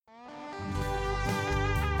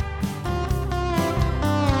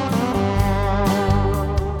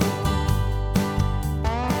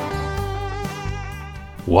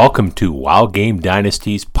Welcome to Wild Game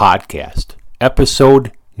Dynasty's podcast,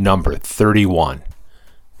 episode number 31.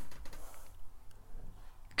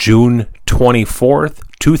 June 24th,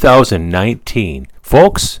 2019.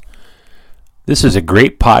 Folks, this is a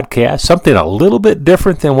great podcast, something a little bit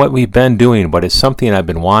different than what we've been doing, but it's something I've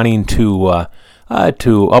been wanting to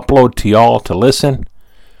upload to y'all to listen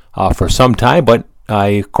for some time, but I,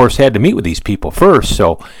 of course, had to meet with these people first.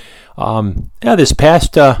 So, this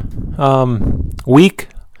past week,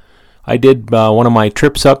 I did one of my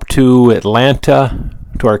trips up to Atlanta,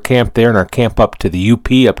 to our camp there, and our camp up to the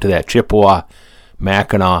UP, up to that Chippewa,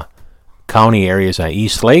 Mackinac County areas on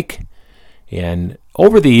East Lake. And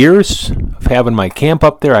over the years of having my camp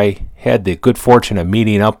up there, I had the good fortune of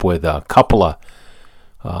meeting up with a couple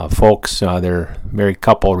of folks. They're a married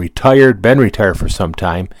couple, been retired for some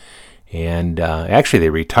time. And actually, they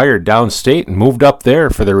retired downstate and moved up there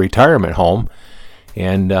for their retirement home.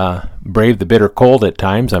 And braved the bitter cold at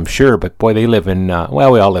times, I'm sure. But boy, they live in, we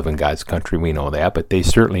all live in God's country, we know that. But they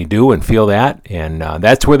certainly do and feel that. And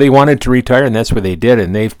that's where they wanted to retire, and that's where they did.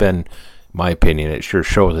 And they've been, in my opinion, it sure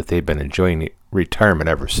shows that they've been enjoying retirement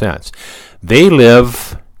ever since. They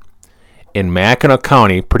live in Mackinac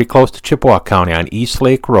County, pretty close to Chippewa County, on East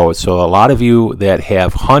Lake Road. So a lot of you that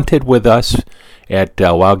have hunted with us at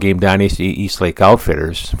Wild Game Dynasty East Lake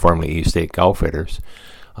Outfitters, formerly East Lake Outfitters,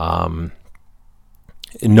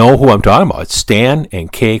 know who I'm talking about. It's Stan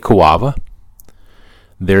and Kay Kawava.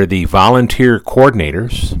 They're the volunteer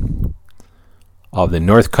coordinators of the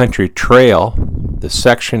North Country Trail, the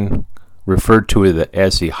section referred to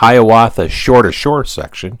as the Hiawatha Shore to Shore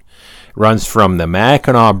section. It runs from the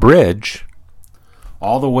Mackinac Bridge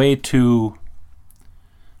all the way to,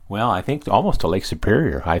 well, I think almost to Lake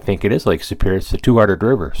Superior. I think it is Lake Superior. It's the Two-Hearted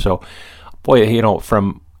River. So, boy,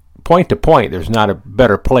 from point to point, there's not a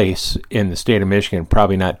better place in the state of Michigan.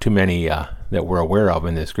 Probably not too many that we're aware of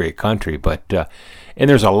in this great country. But and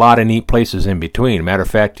there's a lot of neat places in between. Matter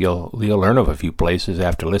of fact, you'll learn of a few places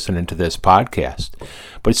after listening to this podcast.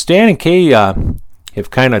 But Stan and Kay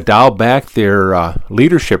have kind of dialed back their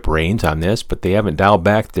leadership reins on this, but they haven't dialed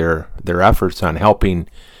back their efforts on helping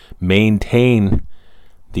maintain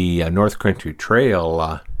the North Country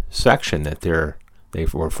Trail section that they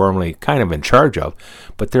were formerly kind of in charge of.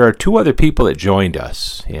 But there are two other people that joined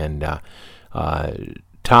us. And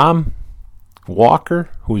Tom Walker,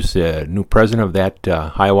 who's the new president of that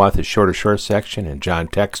Hiawatha Shore to Shore section, and John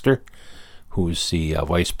Texter, who's the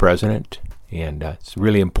vice president. And it's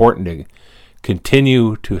really important to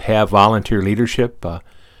continue to have volunteer leadership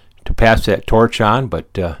to pass that torch on.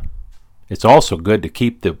 But it's also good to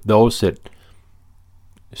keep those that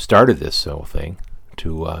started this whole thing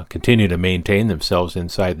to continue to maintain themselves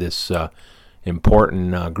inside this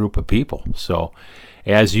important group of people. So,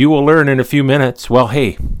 as you will learn in a few minutes, well,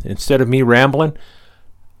 hey, instead of me rambling,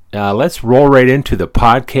 let's roll right into the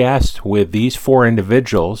podcast with these four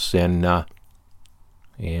individuals and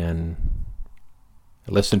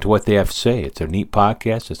listen to what they have to say. It's a neat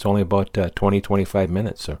podcast. It's only about 20-25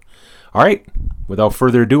 minutes. So, all right, without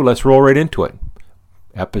further ado, let's roll right into it.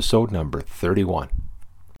 Episode number 31.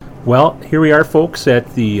 Well, here we are, folks,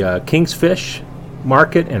 at the King's Fish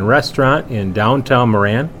Market and Restaurant in downtown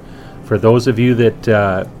Moran. For those of you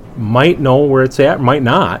that might know where it's at, might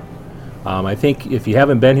not, I think if you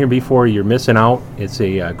haven't been here before, you're missing out. It's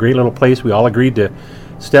a great little place. We all agreed to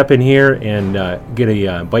step in here and get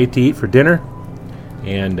a bite to eat for dinner.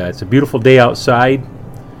 And it's a beautiful day outside.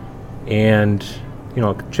 And,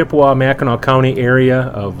 Chippewa, Mackinac County area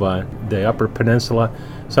of the Upper Peninsula.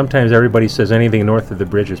 Sometimes everybody says anything north of the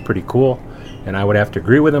bridge is pretty cool, and I would have to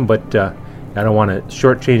agree with them, but I don't want to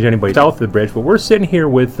shortchange anybody south of the bridge. But we're sitting here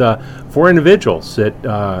with four individuals that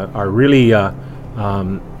are really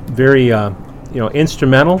very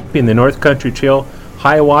instrumental in the North Country Trail,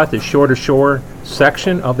 Hiawatha Shore to Shore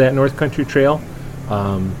section of that North Country Trail,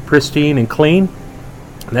 pristine and clean.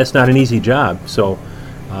 And that's not an easy job. So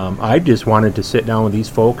I just wanted to sit down with these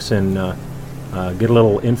folks and get a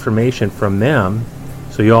little information from them.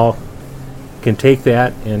 So you all can take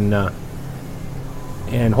that and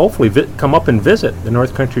hopefully come up and visit the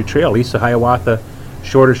North Country Trail, at least the Hiawatha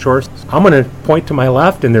Shore to Shore. I'm going to point to my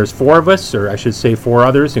left, and there's four of us, or I should say four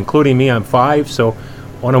others, including me. I'm five. So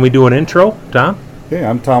why don't we do an intro, Tom? Okay,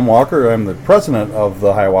 I'm Tom Walker. I'm the president of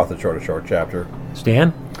the Hiawatha Shore to Shore chapter.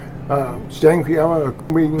 Stan? Stan Kiala, a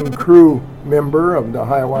roving crew member of the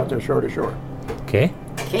Hiawatha Shore to Shore. Okay.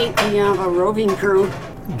 Kate Kiala, roving crew.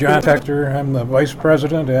 John Texter, I'm the vice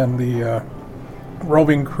president and the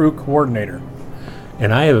roving crew coordinator.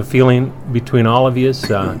 And I have a feeling between all of you,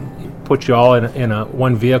 put you all in a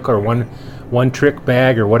one vehicle or one trick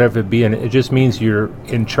bag or whatever it be, and it just means you're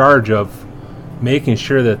in charge of making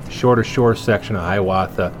sure that the Shore to Shore section of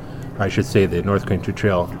Hiawatha, or I should say the North Country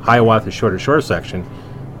Trail Hiawatha Shore to Shore section,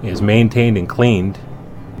 is maintained and cleaned.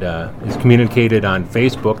 Is communicated on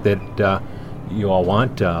Facebook that you all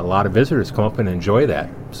want a lot of visitors to come up and enjoy that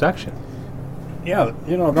section. Yeah,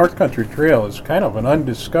 North Country Trail is kind of an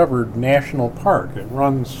undiscovered national park. It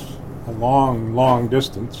runs a long, long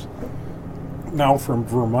distance. Now from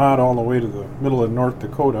Vermont all the way to the middle of North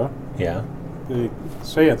Dakota. Yeah. They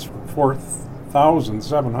say it's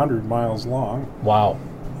 4,700 miles long. Wow.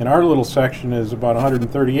 And our little section is about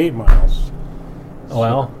 138 miles.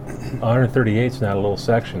 Well, 138 is not a little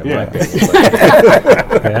section in my Yeah. opinion.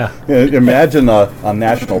 But, yeah. Imagine a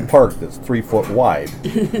national park that's 3 foot wide,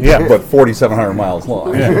 Yeah. but 4,700 miles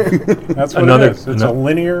long. Yeah. That's what Another- it is. It's a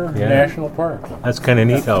linear Yeah. national park. That's kind of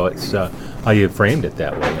neat how it's how you framed it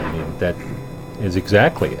that way. I mean, that is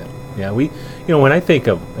exactly it. Yeah, when I think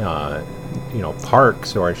of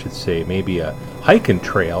parks, or I should say maybe a hiking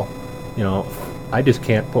trail, I just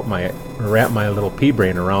can't wrap my little pea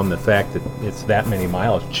brain around the fact that it's that many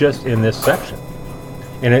miles just in this section,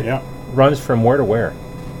 and it Yeah. runs from where to where.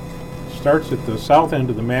 Starts at the south end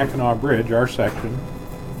of the Mackinac Bridge, our section.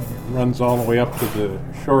 Runs all the way up to the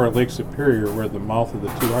shore of Lake Superior, where the mouth of the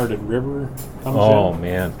Two-Hearted River comes Oh in.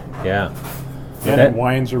 man, yeah. And That- it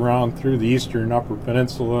winds around through the eastern Upper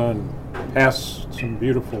Peninsula and past some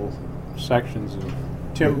beautiful sections of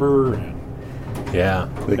timber and Yeah.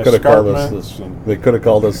 They could have called escarpments us. and- They could have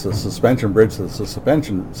called us the suspension bridge. The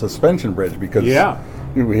suspension bridge because Yeah.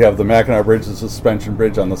 we have the Mackinac Bridge, the suspension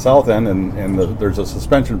bridge on the south end, and there's a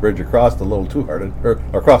suspension bridge across the little Two-Hearted or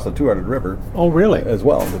across the Two-Hearted River Oh really? as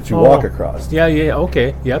well that you Oh. walk across. Yeah.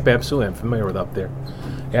 Okay. Yep. Absolutely. I'm familiar with up there.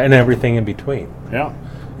 Yeah, and everything in between. yeah.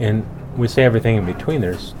 And we say everything in between.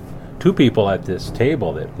 There's two people at this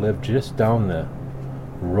table that live just down the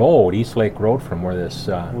road, East Lake Road, from where this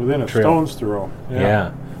Within a trail. stone's throw. Yeah.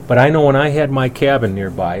 But I know when I had my cabin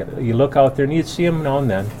nearby, you look out there and you'd see them now and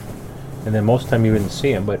then. And then most of the time you wouldn't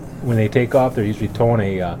see them. But when they take off, they're usually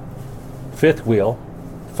towing a fifth wheel,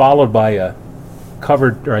 followed by a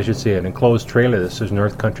covered, or I should say an enclosed trailer that says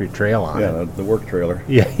North Country Trail on it. Yeah, the work trailer.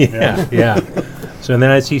 Yeah. So and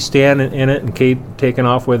then I see Stan in it and Kate taking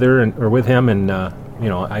off with her or with him, and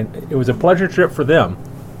it was a pleasure trip for them.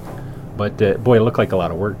 But boy, it looked like a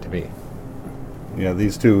lot of work to me. Yeah,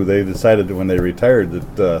 these two, they decided when they retired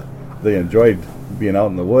that they enjoyed being out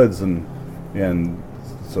in the woods, and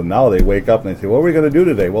so now they wake up and they say, what are we going to do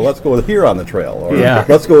today? Well, let's go here on the trail, or Yeah.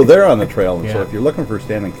 let's go there on the trail. And so Yeah. if you're looking for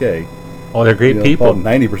Stan and Kay, Oh, they're great people. about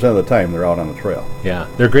 90% of the time they're out on the trail. Yeah,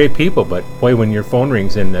 they're great people. But boy, when your phone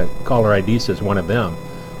rings and the caller ID says one of them,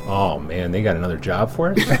 oh man, they got another job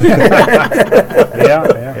for us. Yeah.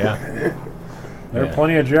 Yeah, There are Yeah.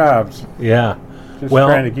 plenty of jobs. yeah. Just Well,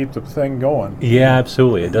 trying to keep the thing going. yeah,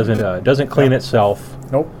 absolutely. It doesn't clean itself.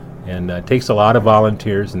 Nope. And it takes a lot of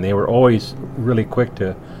volunteers, and they were always really quick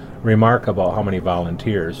to remark about how many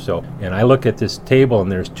volunteers. So, and I look at this table, and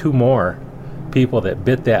there's two more people that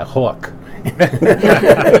bit that hook.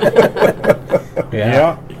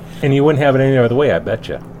 Yeah. And you wouldn't have it any other way, I bet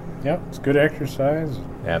you. Yep. It's good exercise.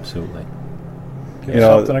 Absolutely. Get You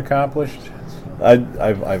know, something accomplished.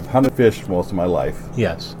 I've hunted fish most of my life,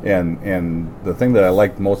 Yes. and the thing that I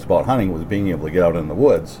liked most about hunting was being able to get out in the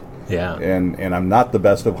woods. Yeah. And I'm not the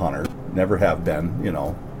best of hunter, never have been.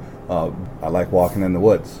 I like walking in the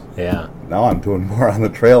woods. Yeah. Now I'm doing more on the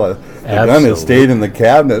trail. The gun Absolutely. has stayed in the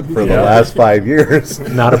cabinet for the Yeah. last 5 years,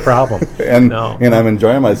 Not a problem. and No. and I'm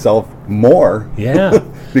enjoying myself more Yeah.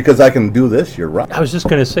 because I can do this year round. I was just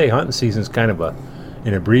going to say, hunting season is kind of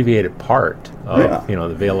an abbreviated part of Yeah. the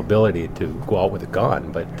availability to go out with a gun,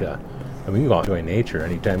 but we can go out and enjoy nature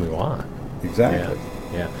anytime we want. Exactly.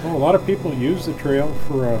 Yeah. Well, a lot of people use the trail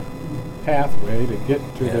for a pathway to get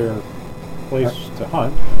to Yeah. their place to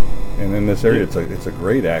hunt. And in this area, it's a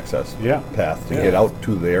great access Yeah. path to Yeah. get out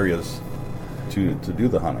to the areas to do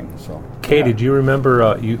the hunting. So Kay, Yeah. did you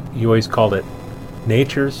remember you always called it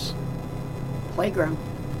Nature's Playground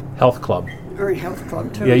Health Club? or health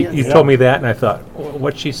club too. Yeah, yes. you told me that, and I thought,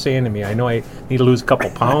 what's she saying to me? I know I need to lose a couple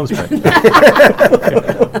pounds, but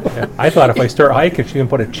Yeah. I thought if I start hiking, she can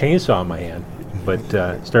put a chainsaw in my hand, but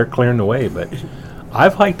start clearing the way. But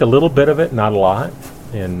I've hiked a little bit of it, not a lot,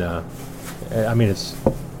 and I mean it's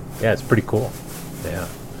pretty cool. Yeah.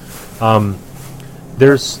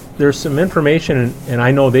 There's some information, and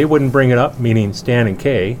I know they wouldn't bring it up, meaning Stan and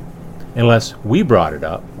Kay, unless we brought it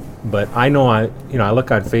up. But I know I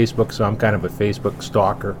look on Facebook, so I'm kind of a Facebook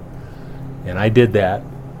stalker, and I did that,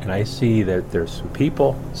 and I see that there's some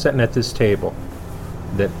people sitting at this table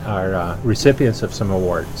that are recipients of some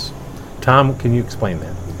awards. Tom, can you explain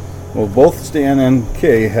that? Well, both Stan and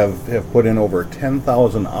Kay have put in over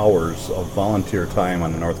 10,000 hours of volunteer time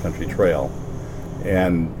on the North Country Trail.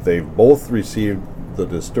 And they've both received the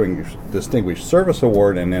Distinguished Service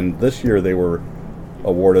Award, and then this year they were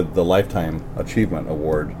awarded the Lifetime Achievement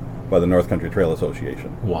Award by the North Country Trail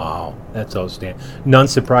Association. Wow, that's outstanding. None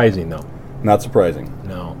surprising, though. Not surprising.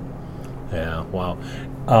 No. Yeah, wow.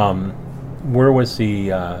 Where was the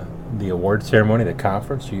award ceremony, the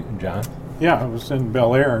conference, John? Yeah, it was in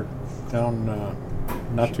Bel Air, down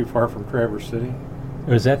not too far from Traverse City.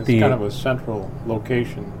 Was that It's the kind of a central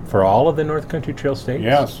location. for all of the North Country Trail states?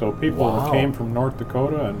 Yeah, so people Wow. came from North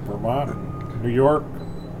Dakota and Vermont and New York.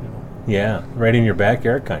 Yeah, right in your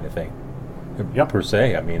backyard kind of thing. Yep. Per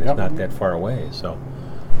se, I mean, it's Yep. not that far away. So,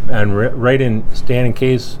 and right in Stan and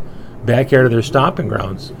Kay's backyard of their stomping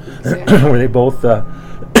grounds, where they both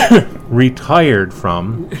retired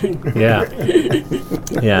from. Yeah,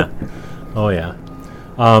 yeah, oh yeah.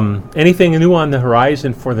 Anything new on the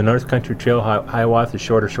horizon for the North Country Trail Hiawatha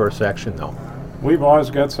short section, though? We've always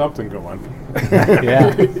got something going.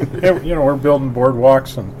 Yeah. You know, we're building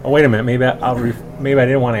boardwalks and Oh, wait a minute. Maybe maybe I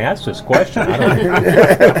didn't want to ask this question. I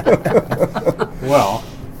don't well,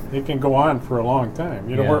 it can go on for a long time.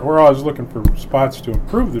 You know, Yeah. we're always looking for spots to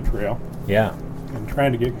improve the trail Yeah. and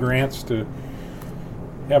trying to get grants to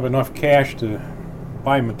have enough cash to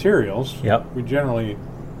buy materials. Yep. We generally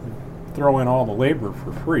throw in all the labor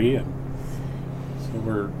for free, and so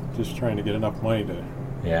we're just trying to get enough money to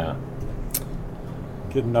Yeah.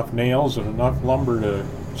 get enough nails and enough lumber to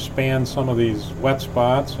span some of these wet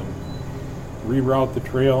spots and reroute the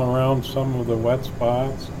trail around some of the wet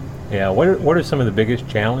spots. Yeah. What are some of the biggest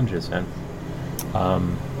challenges then? I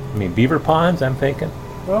mean, beaver ponds, I'm thinking.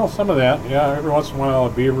 Well, some of that, yeah. Every once in a while, a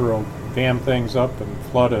beaver will dam things up and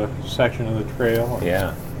flood a section of the trail.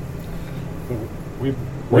 Yeah. We've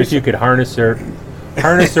Wish you could harness their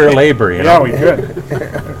labor, you Yeah, know? we could.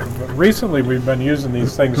 But recently, we've been using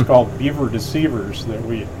these things called beaver deceivers that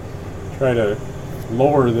we try to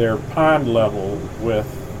lower their pond level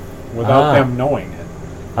without them knowing it.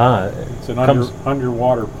 It's an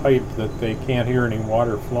underwater pipe that they can't hear any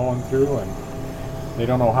water flowing through, and they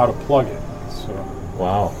don't know how to plug it. So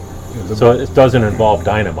Wow. So it doesn't involve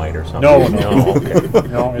dynamite or something? No. Okay.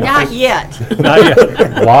 no, it's Not just- yet. Not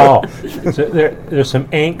yet. Wow. So there's some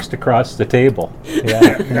angst across the table.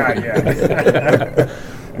 Yeah. Not yet.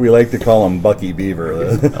 We like to call him Bucky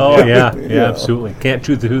Beaver. Oh yeah. You Yeah. know. Absolutely. Can't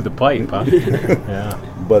chew through the pipe, huh? Yeah.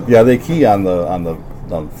 But yeah, they key on the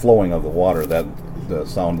flowing of the water. That the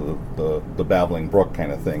sound of the babbling brook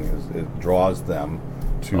kind of thing it draws them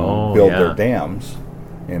to build their dams.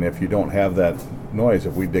 And if you don't have that noise,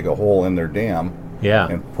 if we dig a hole in their dam Yeah.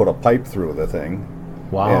 and put a pipe through the thing,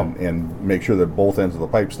 Wow. and make sure that both ends of the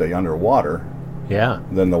pipe stay underwater, Yeah.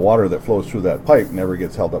 then the water that flows through that pipe never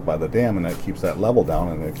gets held up by the dam, and that keeps that level down,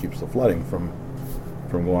 and it keeps the flooding from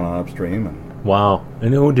going on upstream. And Wow.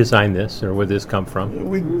 And who designed this, or where did this come from?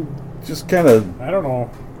 we just kind of I don't know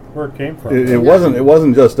where it came from. it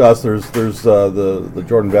wasn't just us. There's the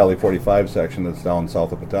Jordan Valley 45 section that's down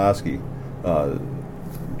south of Petoskey.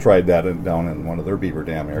 Tried that down in one of their beaver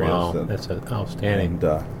dam areas. Wow. That's outstanding.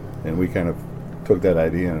 And we kind of took that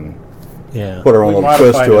idea and Yeah. put our own We little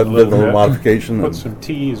twist modified to it it, a did a little little bit. modification. Put and, some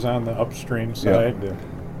T's on the upstream side.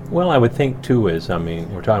 Well, I would think too is, I mean,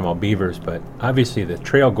 we're talking about beavers, but obviously the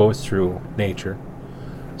trail goes through nature.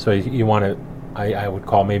 So you want to, I would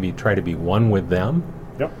call maybe try to be one with them.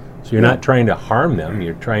 Yep. So you're not trying to harm them.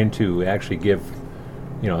 You're trying to actually give,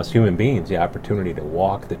 us human beings the opportunity to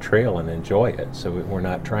walk the trail and enjoy it. So we're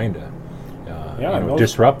not trying to, and those-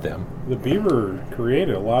 disrupt them. The beaver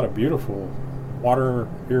created a lot of beautiful water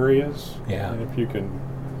areas. Yeah. And if you can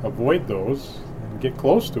avoid those and get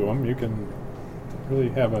close to them, you can really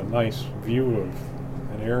have a nice view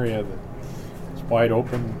of an area that is wide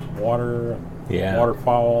open, water, and Yeah.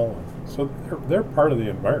 waterfowl. So they're part of the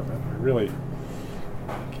environment. You really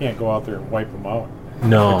can't go out there and wipe them out.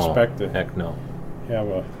 No. Expect to Heck no. have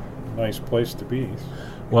a nice place to be.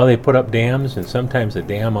 Well, they put up dams, and sometimes a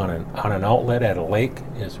dam on an outlet at a lake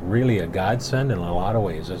is really a godsend in a lot of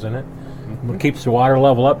ways, isn't it? It keeps the water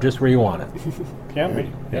level up just where you want it. Can be.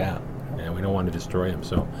 Yeah, we don't want to destroy them.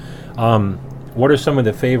 So, what are some of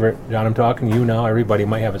the favorite? John, I'm talking to you now. Everybody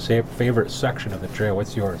might have a favorite section of the trail.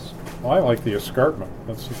 What's yours? Well, I like the escarpment.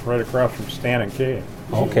 That's just right across from Stan and Kay.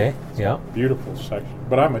 Okay, yeah. Beautiful section.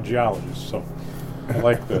 But I'm a geologist, so I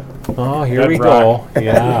like the Oh, here we bedrock. go.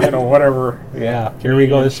 Yeah, whatever. yeah. Here we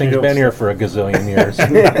go. This thing's been here for a gazillion years.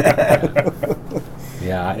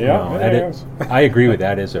 Yeah, it is. I agree with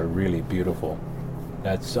that. Is a really beautiful.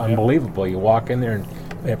 That's unbelievable. You walk in there and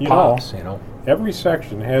it You pops. Every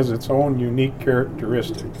section has its own unique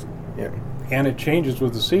characteristics. Yeah. and it changes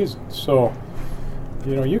with the seasons. So,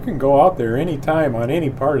 you know, you can go out there anytime on any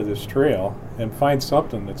part of this trail and find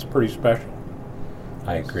something that's pretty special.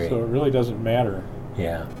 I agree. So it really doesn't matter.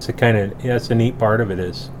 Yeah, it's a kind of it's a neat part of it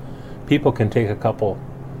is people can take a couple,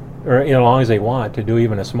 or as long as they want to do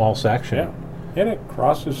even a small section. Yeah, and it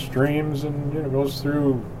crosses streams and goes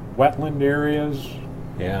through wetland areas,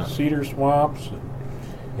 Yeah, cedar swamps.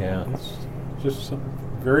 yeah, It's just some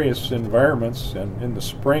various environments, and in the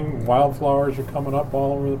spring, wildflowers are coming up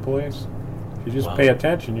all over the place. If you just Wow. pay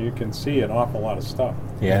attention, you can see an awful lot of stuff.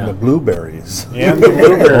 And the yeah. blueberries. And the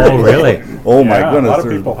blueberries. Oh, really? Oh my Yeah, goodness! a lot of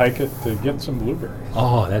there's people hike it to get some blueberries.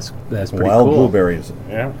 Oh, that's pretty wild cool. blueberries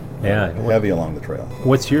Yeah. Yeah. heavy along the trail.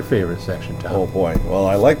 What's your favorite section, Tom? Oh boy! Well,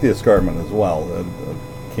 I like the escarpment as well.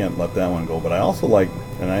 Can't let that one go. But I also like,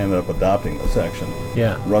 and I ended up adopting the section.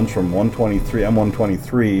 Yeah. Runs from 123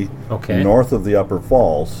 M123 Okay. north of the Upper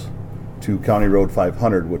Falls to County Road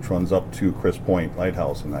 500, which runs up to Chris Point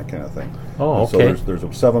Lighthouse and that kind of thing. Oh, And so okay. there's a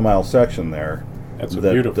 7-mile section there. That's a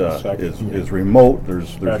that, beautiful section. Is remote. There's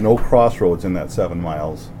Special. no crossroads in that 7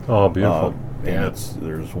 miles. Oh, beautiful. And Yeah.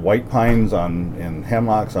 there's white pines and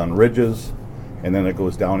hemlocks on ridges, and then it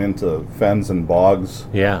goes down into fens and bogs.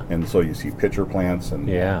 Yeah. And so you see pitcher plants and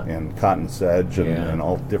Yeah. and cotton sedge and, Yeah. and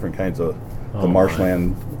all different kinds of Oh, the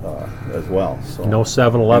marshland as well. So No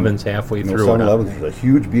 7-Elevens halfway no through 7-Eleven. it. There's a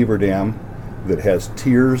huge beaver dam that has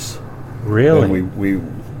tiers. Really? And we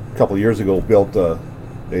a couple of years ago built a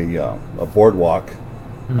boardwalk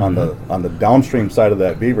on the downstream side of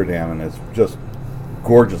that beaver dam, and it's just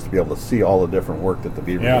gorgeous to be able to see all the different work that the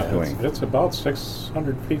beaver Yeah, is doing. it's about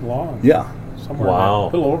 600 feet long. Yeah, Somewhere Wow.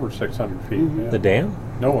 a little over 600 feet. Yeah. The dam?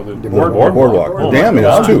 No, the The boardwalk. boardwalk. Oh The dam my is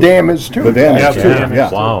God. too. The dam is too. The dam Yeah, is the too. dam is Yeah.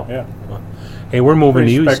 too. Wow. Yeah. Hey, we're moving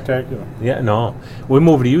Pretty to you. spectacular. Yeah, no. We're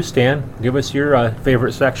moving to you, Stan. Give us your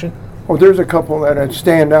favorite section. Oh, there's a couple that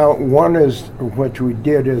stand out. One is, which we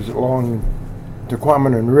did, is along the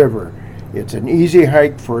Quamanon River. It's an easy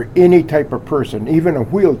hike for any type of person, even a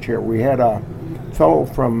wheelchair. We had a fellow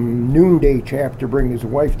from Noonday Chapter bring his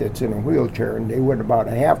wife that's in a wheelchair, and they went about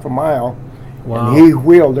a half a mile, Wow. and he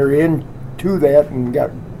wheeled her into that and got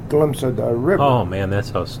a glimpse of the river. Oh, man,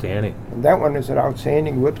 that's outstanding. And that one is an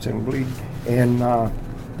outstanding whips and bleed. And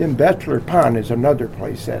then Bachelor Pond is another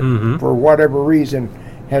place that, Mhm. for whatever reason,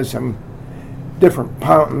 has some different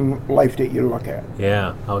mountain life that you look at.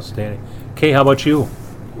 Yeah, outstanding. Kay, how about you?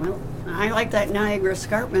 Well, I like that Niagara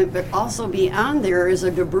Escarpment, but also beyond there is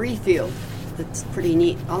a debris field that's pretty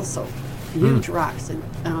neat also. Huge rocks. And,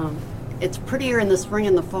 it's prettier in the spring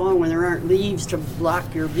and the fall when there aren't leaves to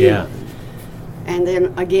block your view. Yeah. And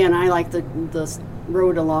then again, I like the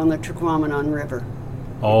road along the Trequamanon River.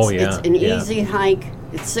 Oh, It's- yeah. It's an yeah. easy hike.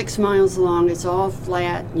 It's 6 miles long. It's all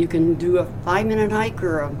flat. You can do a 5-minute hike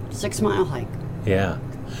or a 6-mile hike. Yeah.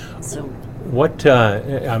 So What,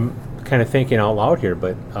 I'm kind of thinking out loud here,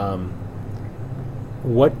 but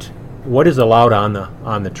what is allowed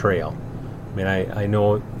on the trail? I mean, I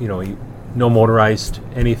know, no motorized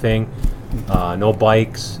anything, no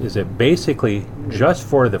bikes. Is it basically just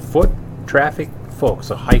for the foot traffic folks,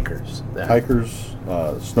 the hikers? hikers,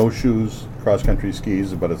 snowshoes, cross-country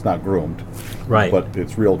skis, but it's not groomed. Right. But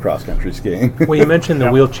it's real cross-country skiing. Well, you mentioned the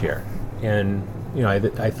Yeah. wheelchair, and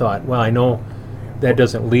I thought, well, I know that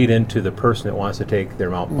doesn't lead into the person that wants to take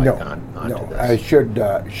their mountain bike onto no, this. I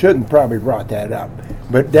shouldn't probably brought that up,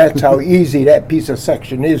 but that's how easy that piece of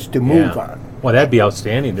section is to move Yeah. on. Well, that'd be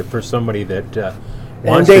outstanding for somebody that And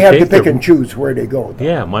wants they to have take to pick their, and choose where they go.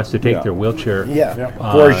 yeah, wants to take Yeah. their wheelchair. Yeah,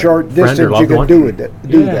 Yeah. for a short friend or distance, you loved can one. do it.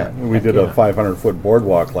 Do Yeah. that. We did Yeah. a 500-foot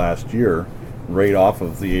boardwalk last year, right off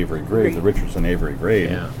of the Avery Grade, the Richardson Avery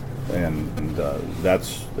Grade, Yeah. and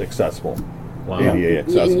that's accessible, Wow. ADA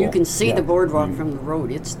accessible. and you can see Yeah. the boardwalk from the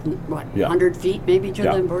road. It's what, Yeah. 100 feet maybe to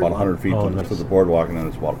yeah, the about boardwalk. 100 feet Oh, to, nice. to the boardwalk, and then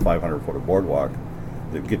it's about 500-foot of boardwalk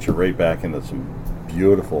that gets you right back into some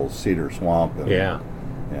beautiful cedar swamp. And, Yeah.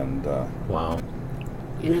 and Wow.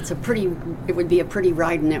 And it would be a pretty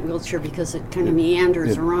ride in that wheelchair because it kind of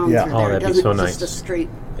meanders it- around yeah. through Oh, there. It that'd be doesn't so just nice. a straight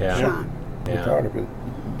Yeah. shot. I Yeah. thought of it,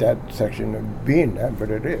 that section of being that,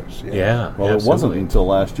 but it is. Yeah. well, it wasn't absolutely. until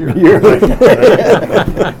last year.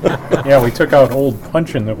 Yeah, we took out Old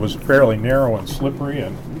Punchin that was fairly narrow and slippery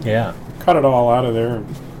and Yeah. cut it all out of there and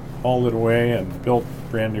hauled it away and built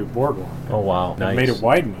brand new boardwalk. Oh, wow. Nice. Made it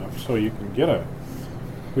wide enough so you can get a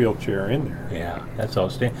wheelchair in there. Yeah, that's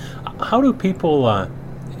outstanding. How do people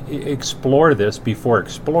explore this before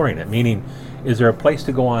exploring it? Meaning, is there a place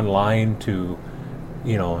to go online to,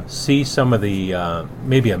 see some of the,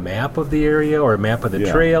 maybe a map of the area or a map of the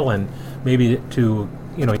Yeah. trail, and maybe to,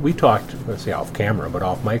 we talked, let's say off camera, but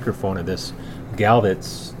off microphone, of this gal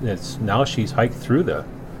that's now she's hiked through the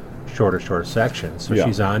shorter sections. So Yeah.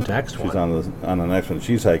 she's on to the next one. She's on the next one.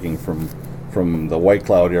 She's hiking from the White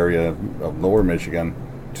Cloud area of Lower Michigan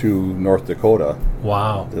to North Dakota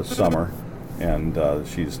Wow. this summer, and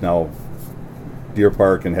she's now Deer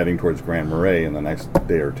Park and heading towards Grand Marais in the next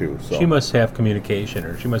day or two. So She must have communication,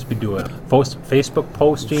 or she must be doing Facebook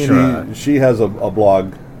posting. or she has a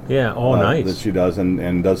blog yeah. Oh, that nice. she does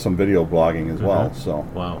and does some video blogging as well. So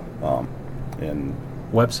Wow. and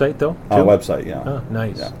Website though. on a too? website, yeah. Oh,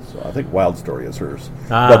 nice. Yeah, so I think Wild Story is hers.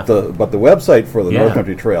 Ah. But the website for the Yeah. North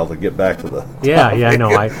Country Trail, to get back to the Yeah, I know.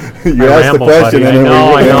 you I asked the ramble, question buddy. and then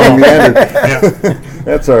I know. we meandered.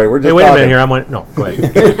 That's all right. We're just Hey, wait a talking. minute here. I'm on. No, go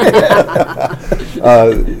ahead.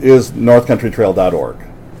 Is northcountrytrail.org,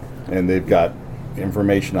 and they've got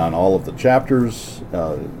information on all of the chapters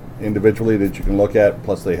individually that you can look at.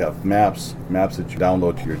 Plus, they have maps that you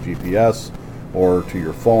download to your GPS or to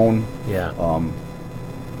your phone, Yeah.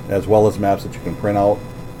 as well as maps that you can print out.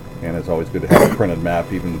 And it's always good to have a printed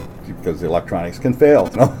map, even because the electronics can fail.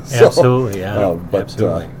 You know? So, Absolutely, yeah. but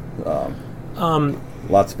Absolutely.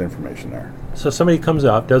 lots of information there. So somebody comes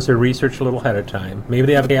up, does their research a little ahead of time. Maybe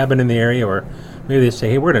they have a cabin in the area, or maybe they say,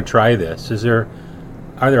 "Hey, we're going to try this."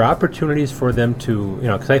 Are there opportunities for them to,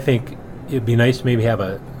 because I think it'd be nice to maybe have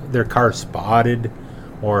their car spotted,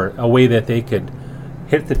 or a way that they could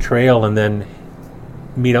hit the trail and then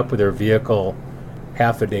meet up with their vehicle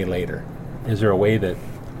half a day later. Is there a way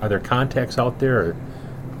are there contacts out there, or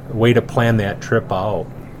a way to plan that trip out?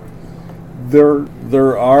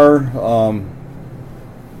 There are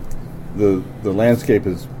the landscape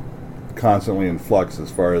is constantly in flux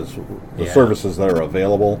as far as the Yeah. services that are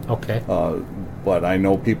available. Okay. But I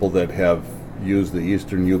know people that have used the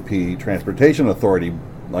Eastern UP Transportation Authority,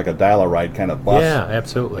 like a dial-a-ride kind of bus, Yeah,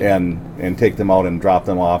 absolutely. and take them out and drop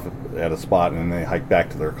them off at a spot, and then they hike back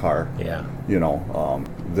to their car. Yeah.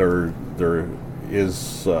 There is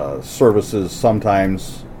services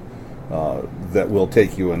sometimes that will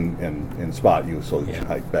take you and spot you so that you Yeah. can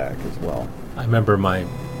hike back as well. I remember my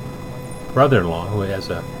brother-in-law, who has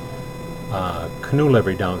a canoe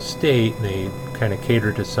livery downstate, and they kind of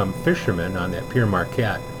cater to some fishermen on that Pier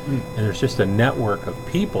Marquette. And there's just a network of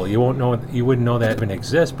people. You wouldn't know that even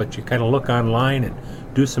exists, but you kind of look online and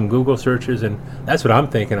do some Google searches, and that's what I'm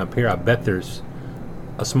thinking up here. I bet there's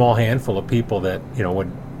a small handful of people that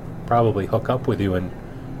would probably hook up with you and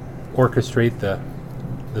orchestrate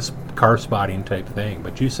this car spotting type thing.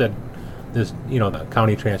 But you said this, the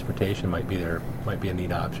county transportation might be a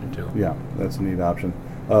neat option too. Yeah, that's a neat option.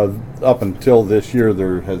 Up until this year,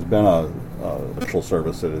 there has been a official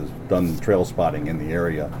service that has done trail spotting in the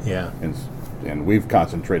area. Yeah. And we've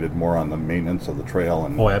concentrated more on the maintenance of the trail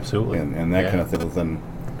and Oh, absolutely. and that Yeah. kind of thing. Than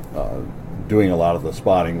doing a lot of the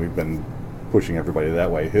spotting, we've been pushing everybody that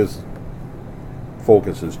way. His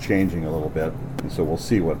focus is changing a little bit, and so we'll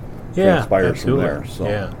see what transpires absolutely. from there. So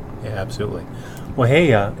Yeah, absolutely. Well,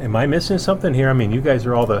 hey, am I missing something here? I mean, you guys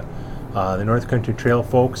are all the North Country Trail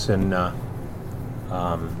folks, and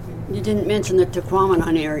You didn't mention the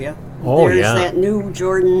Tequamanon area. Oh, There's yeah. that new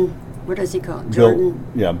Jordan, what does he call it? Jordan?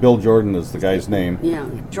 Bill Jordan is the guy's name. Yeah,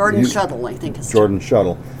 Jordan You- Shuttle, I think it's Jordan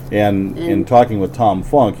Shuttle. And in And- talking with Tom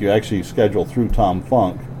Funk, you actually schedule through Tom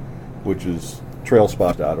Funk, which is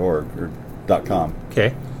trailspot.org or .com,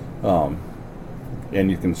 okay. and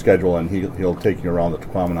you can schedule, and he'll take you around the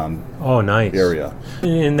Tequamanon Oh, nice. area.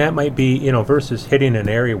 And that might be, versus hitting an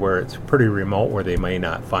area where it's pretty remote, where they may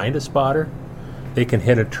not find a spotter. They can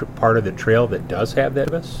hit a part of the trail that does have that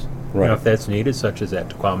service. Right. If that's needed, such as that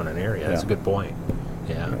Tequamanon area. That's a Yeah. good point.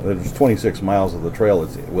 Yeah. There's 26 miles of the trail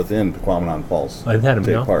that's within Tequamanon Falls Isn't that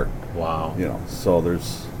State amazing? Park. Wow. So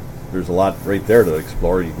there's a lot right there to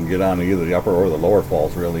explore. You can get on either the upper or the lower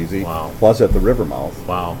falls real easy. Wow. Plus at the river mouth.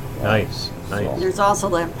 Wow. Nice. Nice. There's also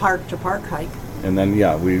that park-to-park hike. And then,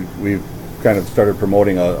 we've kind of started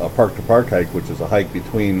promoting a park-to-park hike, which is a hike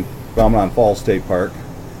between Tequamanon Falls State Park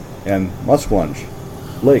and Musquelange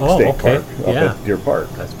Lake Oh, State okay. Park up Yeah. at Deer Park.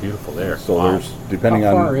 That's beautiful there. So Wow. there's, depending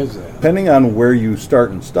How on far is that? depending on where you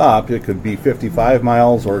start and stop, it could be 55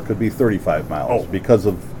 miles or it could be 35 miles because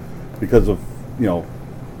of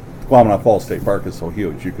Tequamanon Falls State Park is so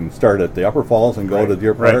huge. You can start at the upper falls and go to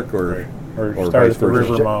Deer Park, or Or start vice at the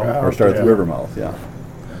versa. river mouth. or start at the Yeah. river mouth. Yeah.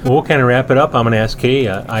 Well, we'll kind of wrap it up. I'm going to ask Kay.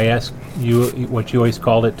 I asked you what you always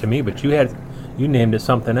called it to me, but you named it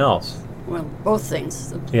something else. Well, both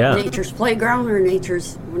things. Yeah. Nature's playground or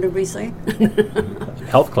nature's, what did we say?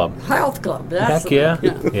 Health Club. Health club. That's Heck yeah.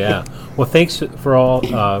 the- Yeah. Well, thanks for all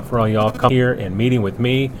y'all coming here and meeting with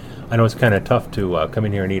me. I know it's kind of tough to come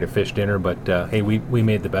in here and eat a fish dinner, but hey, we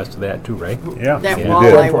made the best of that too, right? Yeah. That Yeah.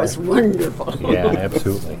 walleye was wonderful. Yeah,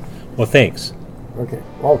 absolutely. Well, thanks. Okay,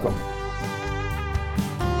 welcome.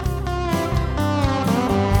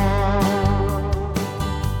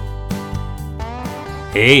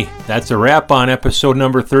 Hey, that's a wrap on episode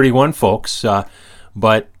number 31, folks.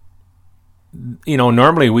 But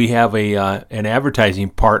normally we have an advertising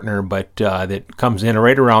partner, but that comes in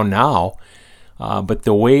right around now. But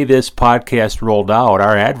the way this podcast rolled out,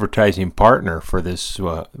 our advertising partner for this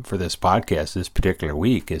podcast this particular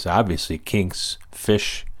week is obviously Kink's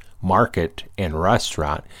Fish Market and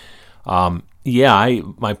Restaurant.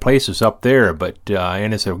 My place is up there, but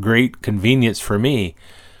and it's a great convenience for me.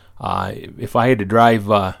 If I had to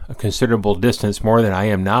drive a considerable distance more than I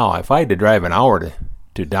am now, if I had to drive an hour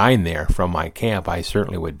to dine there from my camp, I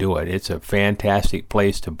certainly would do it. It's a fantastic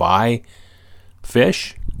place to buy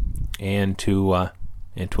fish and to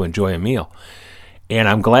enjoy a meal. And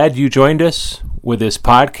I'm glad you joined us with this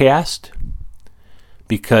podcast,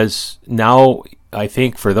 because now I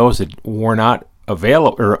think for those that were not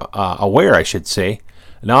aware, I should say,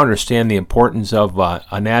 now understand the importance of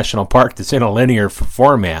a national park that's in a linear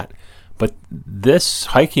format. But this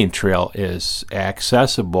hiking trail is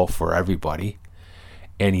accessible for everybody.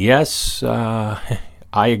 And yes, I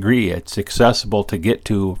agree, it's accessible to get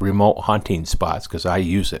to remote hunting spots, because I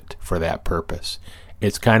use it for that purpose.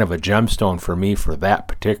 It's kind of a gemstone for me for that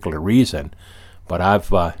particular reason. But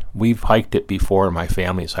we've hiked it before, my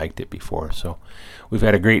family's hiked it before. So we've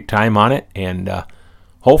had a great time on it, and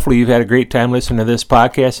hopefully you've had a great time listening to this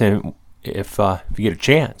podcast. And if you get a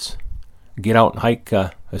chance, get out and hike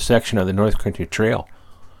a section of the North Country Trail.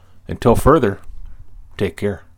 Until further, take care.